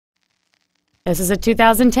This is a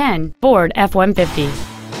 2010 Ford F-150.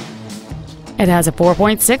 It has a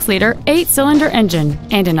 4.6-liter 8-cylinder engine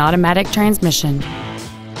and an automatic transmission.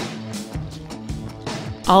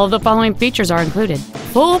 All of the following features are included: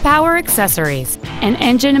 full power accessories, an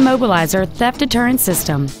engine immobilizer theft deterrent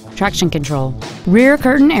system, traction control, rear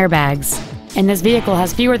curtain airbags, and this vehicle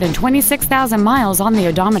has fewer than 26,000 miles on the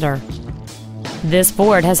odometer. This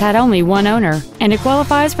Ford has had only one owner, and it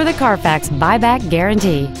qualifies for the Carfax buyback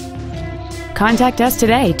guarantee. Contact us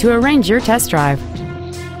today to arrange your test drive.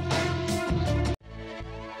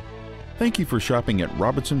 Thank you for shopping at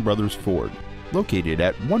Robinson Brothers Ford, located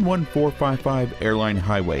at 11455 Airline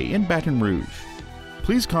Highway in Baton Rouge.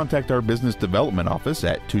 Please contact our business development office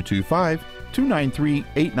at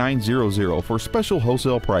 225-293-8900 for special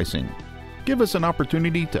wholesale pricing. Give us an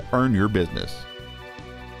opportunity to earn your business.